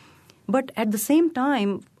there. But at the same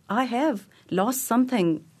time, I have lost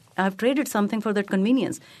something. I've traded something for that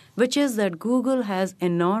convenience, which is that Google has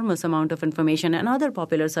enormous amount of information, and other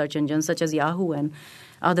popular search engines such as Yahoo and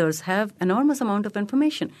others have enormous amount of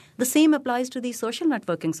information. The same applies to these social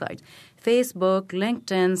networking sites. Facebook,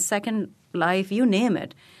 LinkedIn, Second Life, you name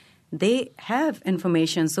it. They have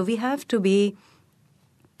information, so we have to be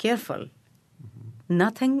careful.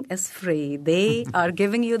 Nothing is free. They are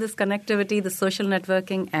giving you this connectivity, the social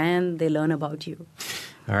networking, and they learn about you.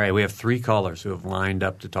 All right. We have 3 callers who have lined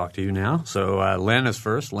up to talk to you now. So Lynn is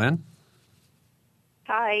first. Lynn?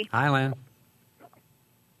 Hi. Hi, Lynn.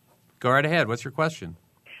 Go right ahead. What's your question?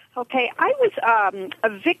 Okay. I was a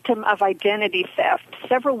victim of identity theft.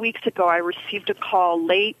 Several weeks ago, I received a call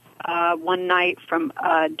late one night from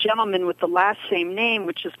a gentleman with the last same name,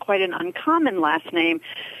 which is quite an uncommon last name,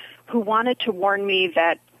 who wanted to warn me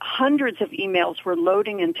that hundreds of emails were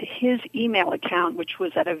loading into his email account, which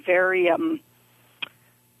was at a very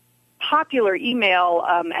popular email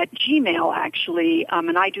at Gmail, actually,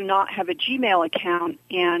 and I do not have a Gmail account,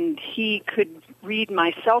 and he could read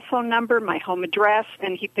my cell phone number, my home address,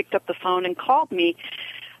 and he picked up the phone and called me,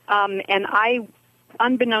 and I,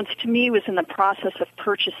 unbeknownst to me, was in the process of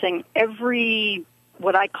purchasing every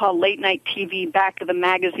what I call late-night TV,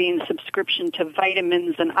 back-of-the-magazine subscription to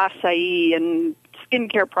vitamins and acai and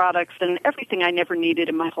skincare products and everything I never needed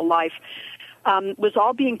in my whole life, was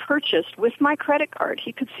all being purchased with my credit card.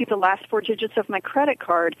 He could see the last 4 digits of my credit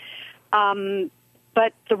card,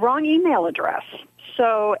 but the wrong email address.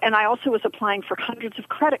 So, and I also was applying for hundreds of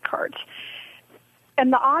credit cards.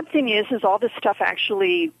 And the odd thing is all this stuff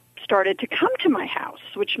actually started to come to my house,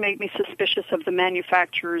 which made me suspicious of the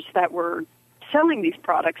manufacturers that were selling these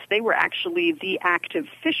products. They were actually the active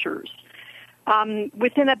phishers.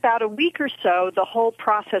 Within about a week or so, the whole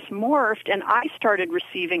process morphed, and I started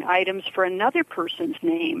receiving items for another person's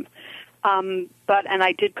name. And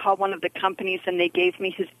I did call one of the companies, and they gave me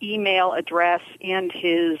his email address and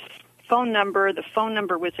his phone number. The phone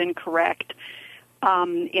number was incorrect,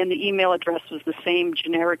 and the email address was the same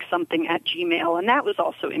generic something at Gmail, and that was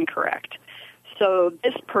also incorrect. So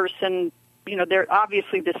this person, they're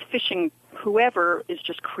obviously this phishing whoever is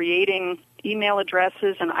just creating email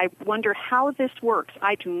addresses, and I wonder how this works.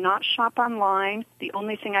 I do not shop online. The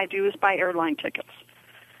only thing I do is buy airline tickets.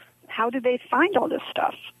 How do they find all this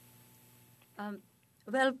stuff?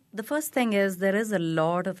 Well, the first thing is there is a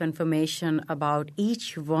lot of information about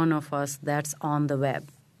each one of us that's on the web.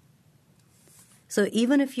 So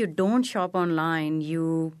even if you don't shop online,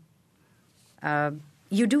 you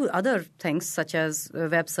do other things such as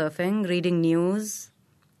web surfing, reading news,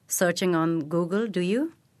 searching on Google, do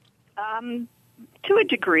you? To a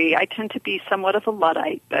degree. I tend to be somewhat of a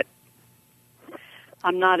Luddite, but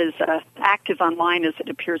I'm not as active online as it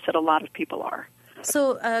appears that a lot of people are.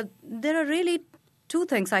 So there are really 2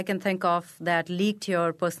 things I can think of that leaked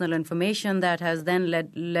your personal information that has then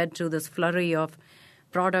led to this flurry of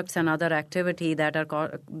products and other activity that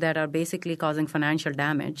are basically causing financial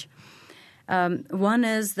damage. One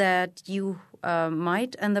is that you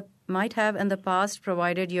might have in the past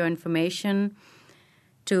provided your information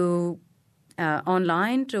to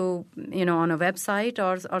online to on a website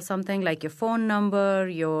or something, like your phone number,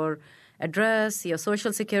 your address, your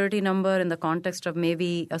social security number in the context of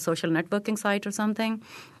maybe a social networking site or something.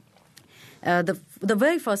 The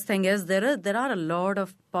very first thing is there are a lot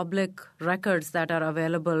of public records that are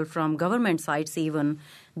available from government sites even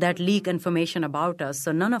that leak information about us.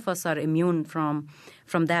 So none of us are immune from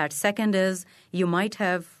that. Second is you might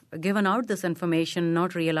have given out this information,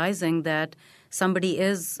 not realizing that somebody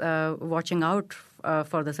is watching out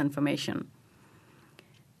for this information.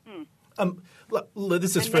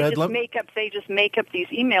 This is and Fred. They just make up these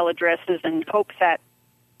email addresses and hope that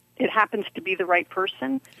it happens to be the right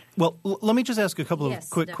person. Well, let me just ask a couple of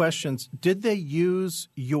quick questions. Did they use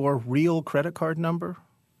your real credit card number?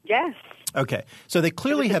 Yes. Okay. So they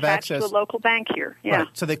clearly have access to a local bank here. Yeah. Right.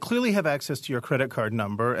 So they clearly have access to your credit card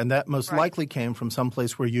number, and that most likely came from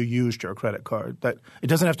someplace where you used your credit card. That it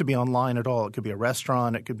doesn't have to be online at all. It could be a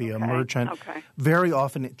restaurant. It could be a merchant. Okay. Very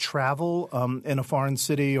often travel in a foreign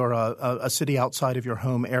city or a city outside of your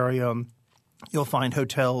home area. You'll find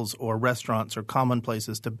hotels or restaurants or common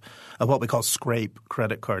places to what we call scrape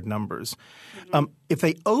credit card numbers. Mm-hmm. If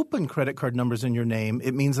they open credit card numbers in your name,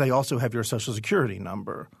 it means they also have your Social Security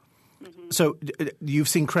number. Mm-hmm. So you've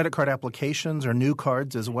seen credit card applications or new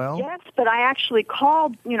cards as well? Yes, but I actually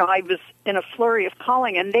called, I was in a flurry of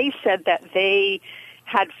calling, and they said that they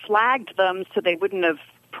had flagged them so they wouldn't have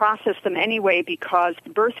processed them anyway because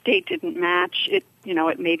the birth date didn't match. It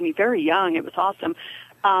made me very young. It was awesome.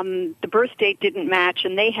 The birth date didn't match,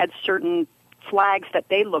 and they had certain flags that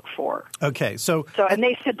they look for. Okay. And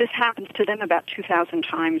they said this happens to them about 2,000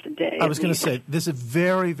 times a day. I was going to say, this is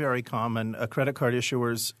very, very common. Credit card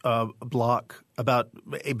issuers block about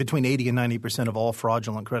between 80 and 90% of all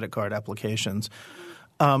fraudulent credit card applications.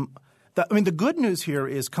 The good news here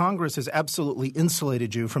is Congress has absolutely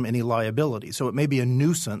insulated you from any liability. So it may be a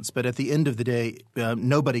nuisance, but at the end of the day,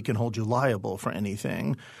 nobody can hold you liable for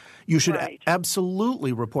anything. You should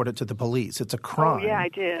absolutely report it to the police. It's a crime. Oh, yeah,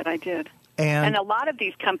 I did. And a lot of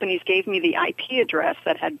these companies gave me the IP address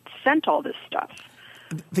that had sent all this stuff.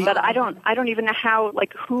 But I don't even know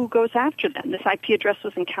who goes after them. This IP address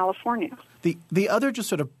was in California. The other just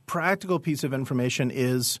sort of practical piece of information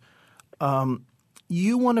is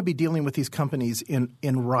you want to be dealing with these companies in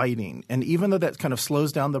writing. And even though that kind of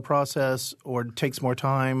slows down the process or takes more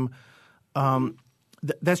time,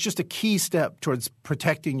 that's just a key step towards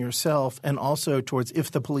protecting yourself and also towards if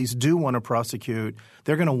the police do want to prosecute,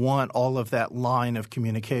 they're going to want all of that line of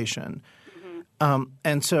communication. Mm-hmm.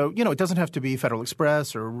 And so, it doesn't have to be Federal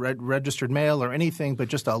Express or registered mail or anything, but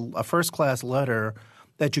just a first-class letter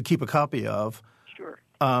that you keep a copy of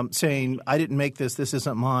saying, I didn't make this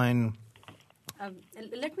isn't mine.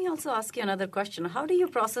 Let me also ask you another question. How do you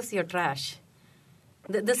process your trash?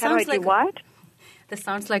 This How sounds do I like do what? This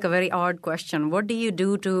sounds like a very odd question. What do you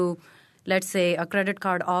do to, let's say, a credit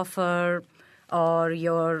card offer or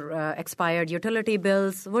your expired utility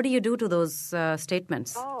bills? What do you do to those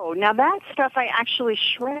statements? Oh, now that stuff I actually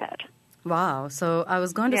shred. Wow. So I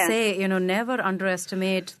was going to say, never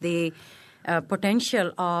underestimate the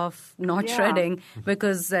potential of not shredding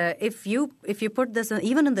because if you put this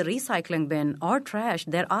even in the recycling bin or trash,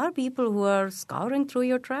 there are people who are scouring through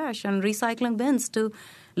your trash and recycling bins to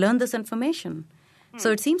learn this information. So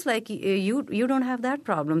it seems like you don't have that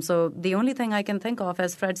problem. So the only thing I can think of,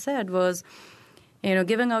 as Fred said, was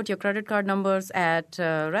giving out your credit card numbers at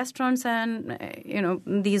restaurants and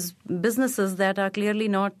these businesses that are clearly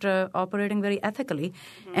not operating very ethically,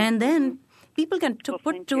 and then people can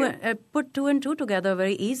put two and two together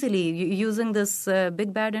very easily using this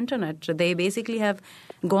big bad internet. They basically have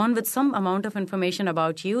gone with some amount of information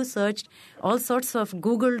about you, searched all sorts of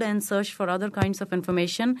Googled and searched for other kinds of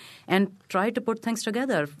information and tried to put things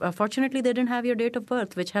together. Fortunately, they didn't have your date of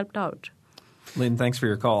birth, which helped out. Lynn, thanks for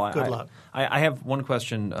your call. Good luck. I have one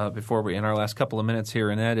question before we in our last couple of minutes here,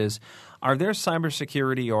 and that is, are there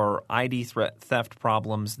cybersecurity or ID theft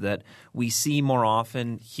problems that we see more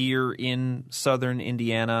often here in southern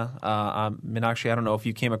Indiana? Meenakshi, I don't know if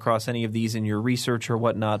you came across any of these in your research or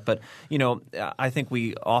whatnot, but I think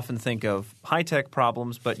we often think of high-tech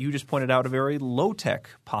problems, but you just pointed out a very low-tech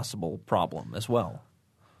possible problem as well.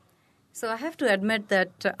 So I have to admit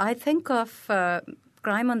that I think of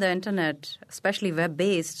crime on the internet, especially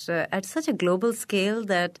web-based, at such a global scale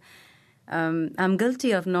that I'm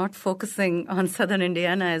guilty of not focusing on southern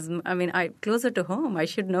Indiana. Closer to home, I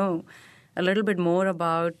should know a little bit more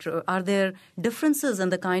about are there differences in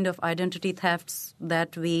the kind of identity thefts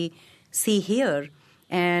that we see here?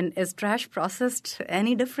 And is trash processed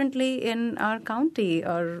any differently in our county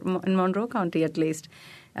or in Monroe County at least?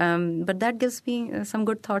 But that gives me some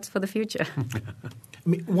good thoughts for the future.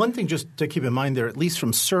 One thing just to keep in mind there, at least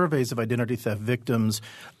from surveys of identity theft victims,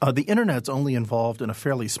 the Internet's only involved in a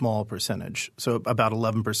fairly small percentage, so about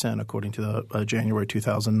 11% according to the January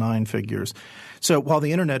 2009 figures. So while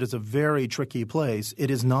the Internet is a very tricky place, it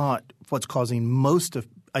is not what's causing most of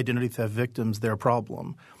identity theft victims their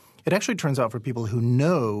problem. It actually turns out for people who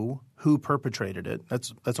know who perpetrated it,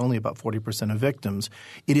 that's only about 40% of victims,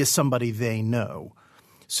 it is somebody they know.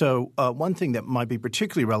 So one thing that might be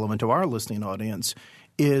particularly relevant to our listening audience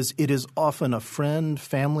is it is often a friend,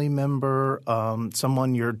 family member,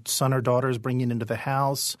 someone your son or daughter is bringing into the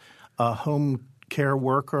house, a home care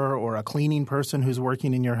worker or a cleaning person who's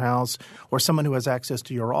working in your house, or someone who has access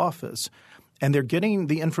to your office. And they're getting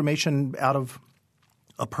the information out of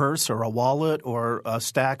a purse or a wallet or a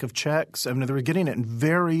stack of checks. I mean, they're getting it in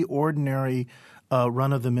very ordinary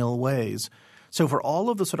run-of-the-mill ways. So for all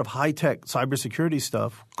of the sort of high-tech cybersecurity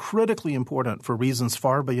stuff, critically important for reasons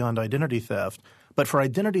far beyond identity theft, but for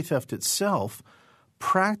identity theft itself,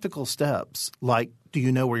 practical steps like do you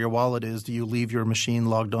know where your wallet is? Do you leave your machine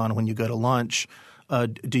logged on when you go to lunch?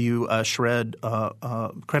 Do you shred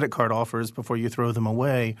credit card offers before you throw them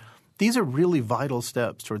away? These are really vital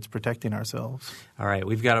steps towards protecting ourselves. All right.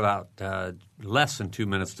 We've got about less than 2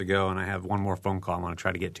 minutes to go, and I have one more phone call I want to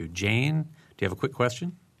try to get to. Jane, do you have a quick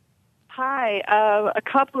question? Hi. A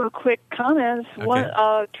couple of quick comments. Okay. One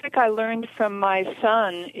trick I learned from my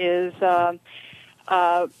son is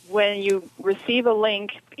when you receive a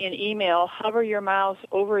link in email, hover your mouse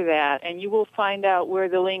over that, and you will find out where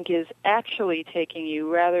the link is actually taking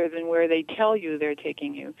you rather than where they tell you they're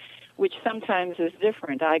taking you, which sometimes is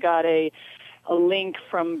different. I got a link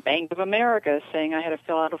from Bank of America saying I had to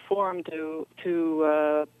fill out a form to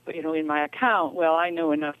in my account. Well, I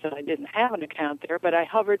knew enough that I didn't have an account there, but I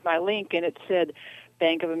hovered my link and it said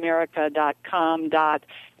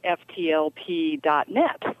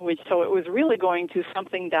bankofamerica.com.ftlp.net, so it was really going to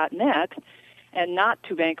something.net and not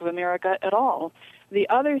to Bank of America at all. The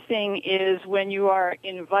other thing is when you are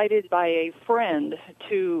invited by a friend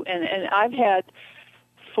to, and I've had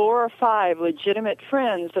 4 or 5 legitimate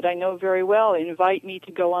friends that I know very well invite me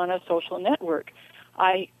to go on a social network.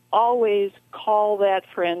 I always call that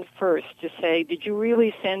friend first to say, did you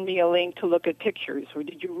really send me a link to look at pictures, or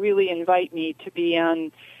did you really invite me to be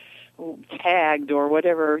on Tagged or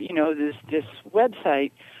whatever, this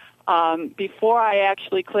website, before I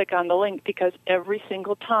actually click on the link, because every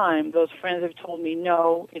single time those friends have told me,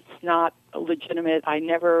 no, it's not legitimate, I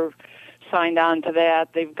never signed on to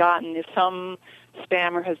that. They've gotten, if some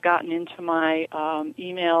spammer has gotten into my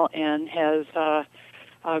email and has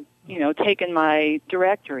taken my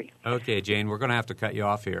directory. Okay, Jane, we're going to have to cut you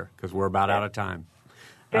off here because we're about out of time.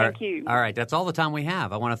 Thank you. All right, that's all the time we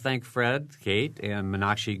have. I want to thank Fred, Kate, and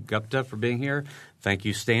Meenakshi Gupta for being here. Thank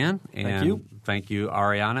you, Stan. And thank you. Thank you,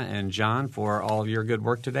 Ariana and John, for all of your good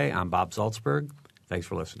work today. I'm Bob Zaltsberg. Thanks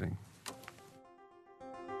for listening.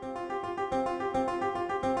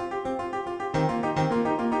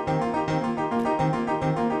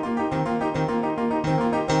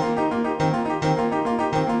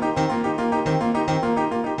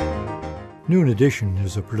 Noon Edition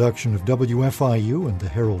is a production of WFIU and the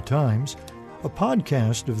Herald Times. A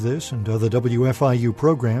podcast of this and other WFIU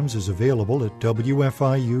programs is available at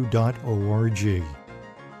wfiu.org.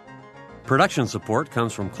 Production support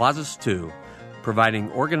comes from Closets 2,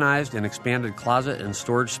 providing organized and expanded closet and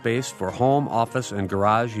storage space for home, office, and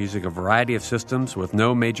garage using a variety of systems with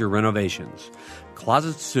no major renovations.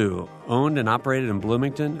 Closets 2, owned and operated in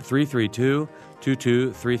Bloomington,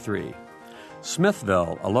 332-2233.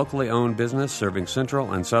 Smithville, a locally owned business serving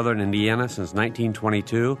central and southern Indiana since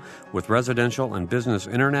 1922 with residential and business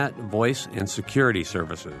internet, voice, and security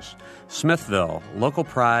services. Smithville, local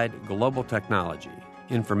pride, global technology.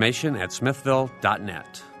 Information at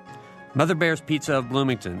smithville.net. Mother Bear's Pizza of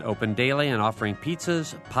Bloomington, open daily and offering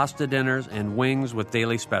pizzas, pasta dinners, and wings with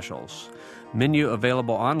daily specials. Menu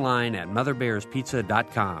available online at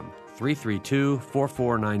motherbearspizza.com,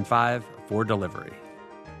 332-4495 for delivery.